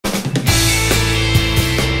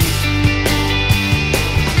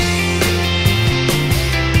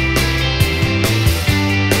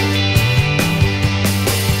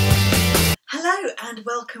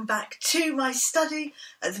to my study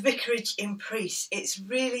at the Vicarage in Priest. It's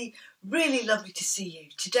really, really lovely to see you.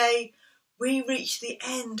 Today we reach the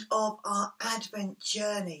end of our Advent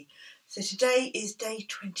journey. So today is day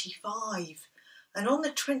 25, and on the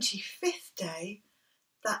 25th day,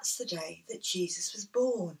 that's the day that Jesus was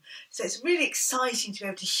born. So it's really exciting to be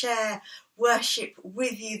able to share worship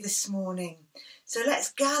with you this morning. So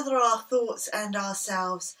let's gather our thoughts and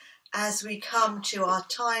ourselves as we come to our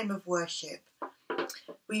time of worship.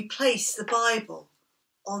 We place the Bible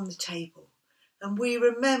on the table and we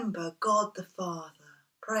remember God the Father,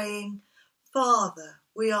 praying, Father,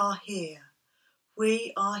 we are here.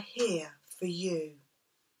 We are here for you.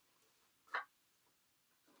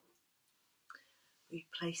 We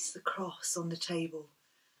place the cross on the table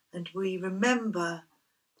and we remember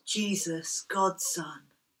Jesus, God's Son.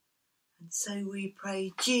 And so we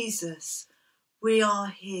pray, Jesus, we are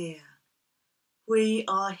here. We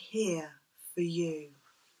are here for you.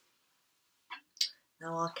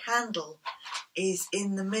 Now our candle is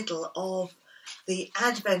in the middle of the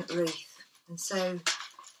Advent wreath. And so I'm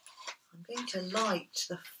going to light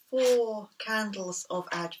the 4 candles of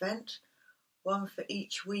Advent, one for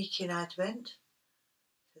each week in Advent.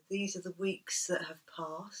 So these are the weeks that have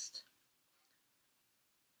passed.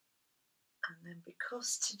 And then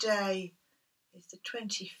because today is the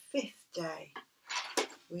 25th day,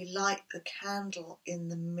 we light the candle in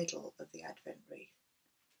the middle of the Advent wreath.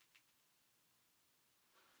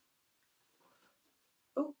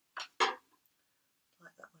 Oh,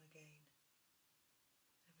 light that one again.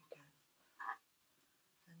 There we go.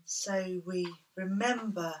 And so we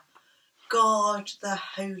remember God the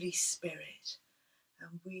Holy Spirit.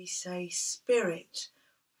 And we say, Spirit,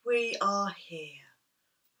 we are here.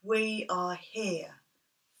 We are here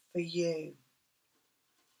for you.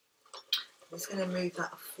 I'm just going to move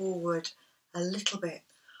that forward a little bit.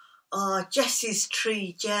 Our Jesse's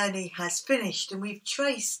Tree journey has finished and we've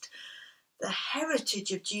traced the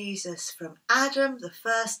heritage of Jesus from Adam, the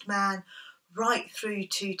first man, right through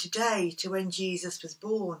to today, to when Jesus was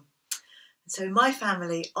born. And so my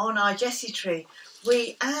family, on our Jesse tree,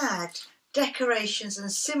 we add decorations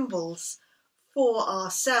and symbols for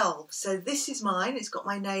ourselves. So this is mine. It's got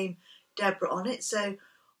my name, Deborah, on it. So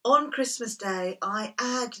on Christmas Day, I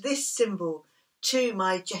add this symbol to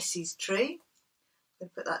my Jesse's tree. I'm going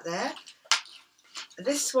to put that there.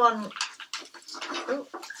 This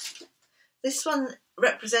one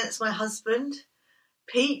represents my husband,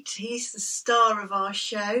 Pete. He's the star of our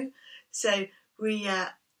show. So we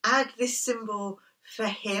add this symbol for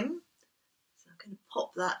him. So I'm going to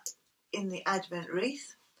pop that in the Advent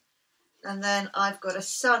wreath. And then I've got a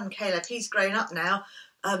son, Caleb. He's grown up now,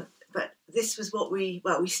 but this was what we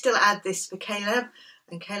still add this for Caleb.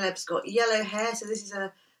 And Caleb's got yellow hair, so this is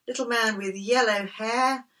a little man with yellow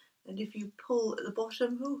hair. And if you pull at the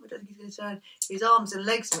bottom, I don't think he's going to turn, his arms and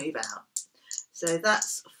legs move out. So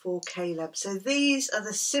that's for Caleb. So these are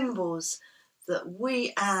the symbols that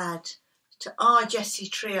we add to our Jesse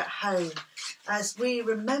tree at home as we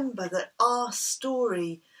remember that our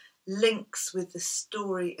story links with the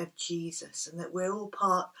story of Jesus and that we're all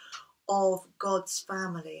part of God's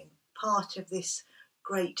family and part of this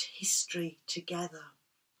great history together.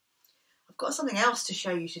 I've got something else to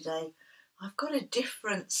show you today. I've got a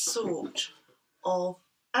different sort of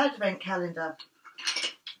Advent calendar,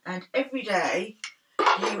 and every day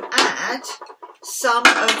you add some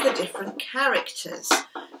of the different characters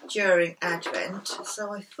during Advent.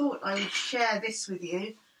 So I thought I would share this with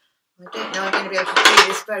you. I don't know I'm going to be able to do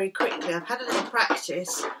this very quickly. I've had a little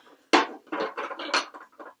practice, but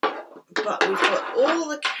we've got all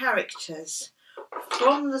the characters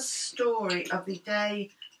from the story of the day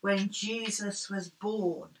when Jesus was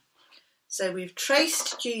born. So we've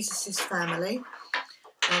traced Jesus's family,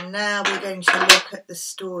 and now we're going to look at the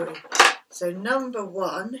story. So number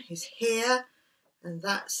 1 is here, and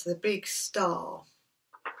that's the big star.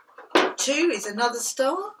 2 is another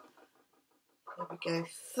star. There we go.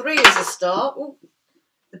 3 is a star. Ooh,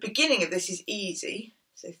 the beginning of this is easy.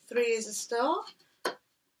 So 3 is a star.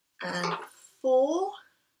 And 4.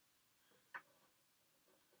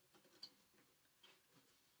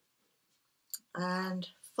 And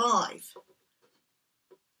 5.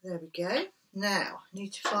 There we go. Now, I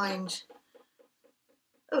need to find...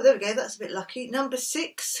 Oh, there we go. That's a bit lucky. Number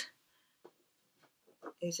 6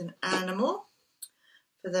 is an animal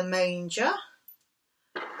for the manger.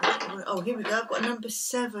 Oh, here we go. I've got number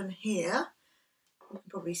 7 here. You can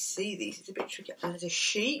probably see these. It's a bit tricky. There's a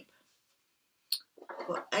sheep. I've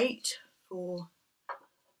got 8 for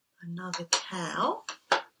another cow.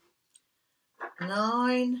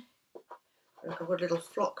 9. Look, I've got a little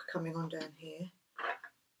flock coming on down here.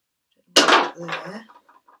 There.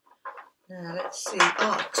 Now let's see,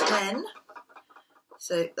 Ark 10.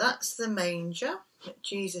 So that's the manger that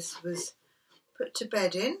Jesus was put to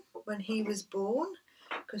bed in when he was born,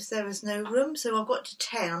 because there was no room. So I've got to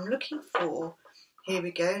 10. I'm looking for, here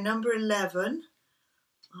we go, number 11.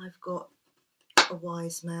 I've got a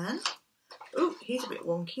wise man. Oh, he's a bit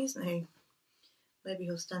wonky, isn't he? Maybe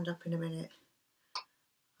he'll stand up in a minute.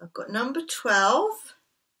 I've got number 12.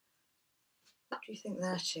 What do you think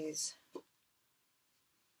that is?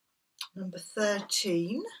 Number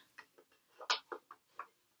 13.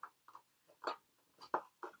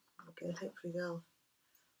 Okay, hopefully they'll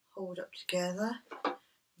hold up together.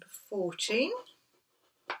 Number 14.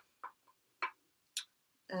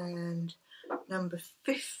 And number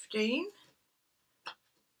 15.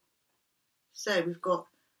 So we've got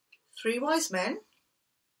 3 wise men.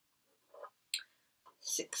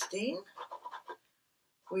 16.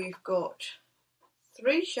 We've got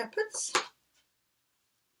 3 shepherds.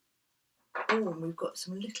 Oh, and we've got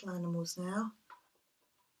some little animals now.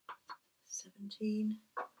 17,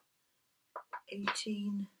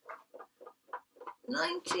 18,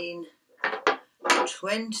 19,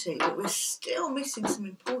 20. But we're still missing some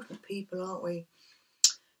important people, aren't we?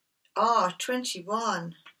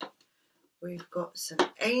 21. We've got some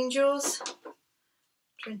angels.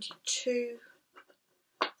 22.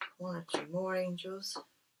 1 or 2 more angels.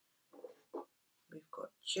 We've got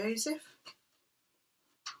Joseph.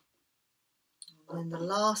 And then the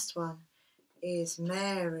last one is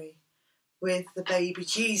Mary with the baby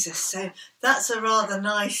Jesus. So that's a rather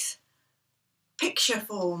nice picture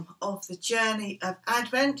form of the journey of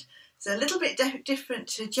Advent. It's a little bit different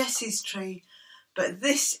to Jessie's tree, but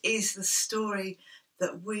this is the story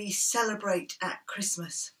that we celebrate at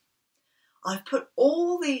Christmas. I've put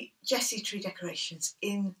all the Jessie tree decorations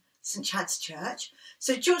in St Chad's Church.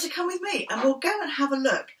 So do you want to come with me and we'll go and have a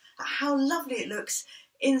look at how lovely it looks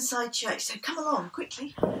inside church. So come along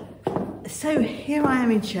quickly. So here I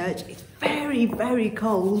am in church. It's very, very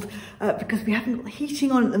cold because we haven't got the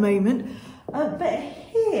heating on at the moment. But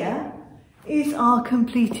here is our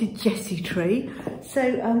completed Jessie tree.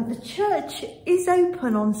 So the church is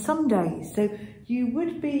open on Sundays. So you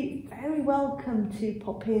would be very welcome to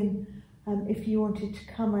pop in if you wanted to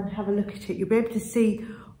come and have a look at it. You'll be able to see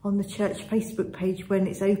on the church Facebook page when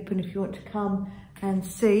it's open if you want to come and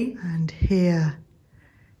see. And here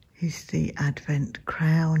is the Advent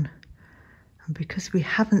crown. And because we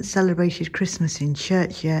haven't celebrated Christmas in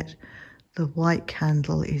church yet, the white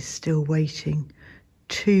candle is still waiting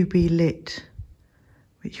to be lit,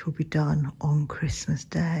 which will be done on Christmas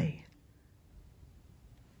Day.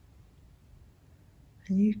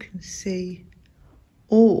 And you can see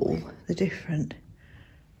all the different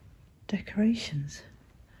decorations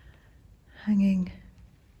hanging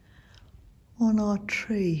on our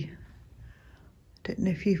tree. I don't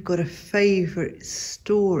know if you've got a favourite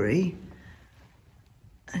story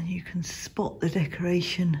and you can spot the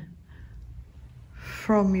decoration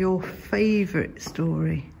from your favourite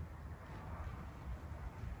story.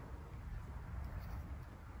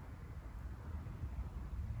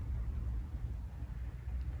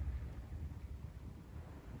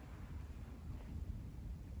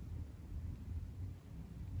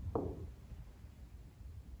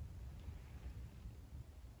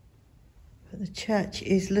 The church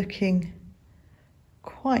is looking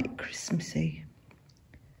quite Christmassy,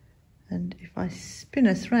 and if I spin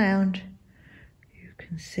us round you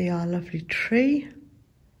can see our lovely tree.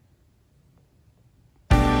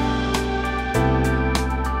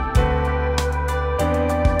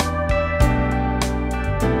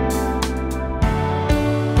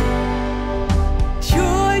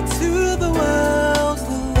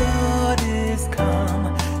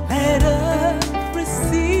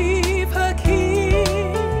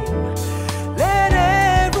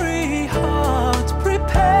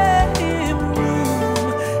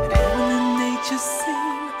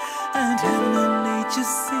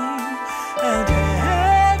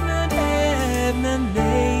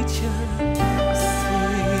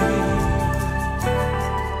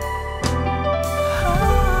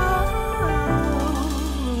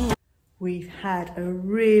 We've had a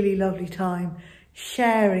really lovely time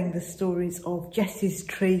sharing the stories of Jessie's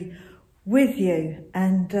tree with you,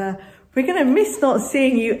 and we're going to miss not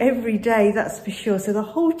seeing you every day, that's for sure. So the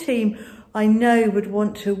whole team I know would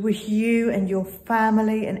want to wish you and your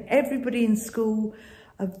family and everybody in school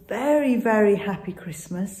a very, very happy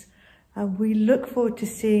Christmas, and we look forward to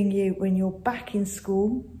seeing you when you're back in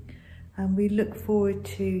school, and we look forward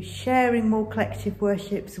to sharing more collective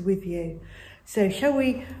worships with you. So shall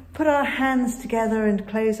we put our hands together and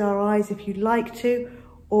close our eyes if you'd like to,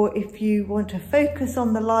 or if you want to focus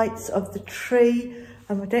on the lights of the tree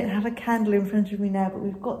I don't have a candle in front of me now, but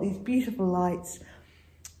we've got these beautiful lights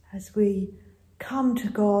as we come to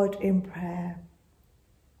God in prayer.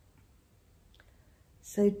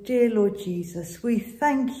 So, dear Lord Jesus, we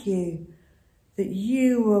thank you that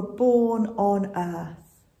you were born on earth.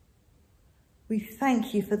 We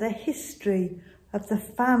thank you for the history of the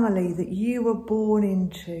family that you were born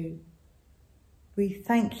into. We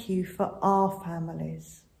thank you for our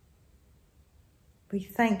families. We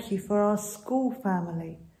thank you for our school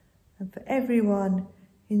family and for everyone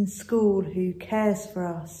in school who cares for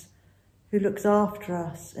us, who looks after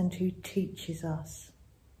us and who teaches us.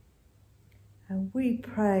 And we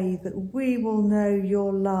pray that we will know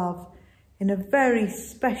your love in a very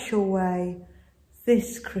special way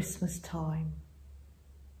this Christmas time.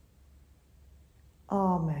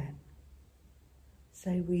 Amen.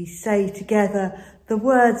 So we say together the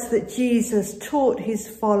words that Jesus taught his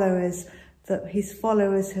followers, that his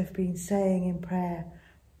followers have been saying in prayer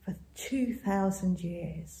for 2,000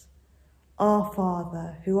 years. Our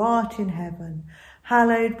Father, who art in heaven,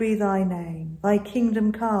 hallowed be thy name. Thy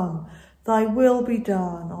kingdom come, thy will be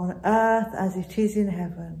done on earth as it is in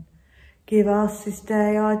heaven. Give us this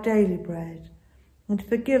day our daily bread, and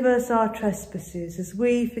forgive us our trespasses as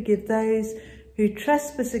we forgive those who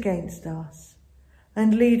trespass against us.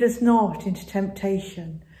 And lead us not into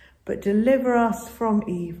temptation, but deliver us from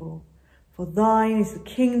evil. For thine is the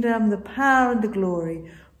kingdom, the power and the glory,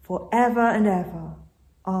 for ever and ever.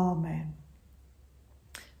 Amen.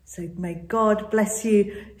 So may God bless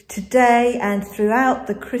you today and throughout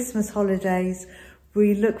the Christmas holidays.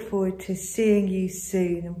 We look forward to seeing you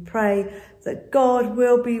soon and pray that God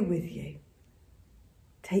will be with you.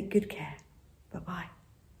 Take good care. Bye-bye.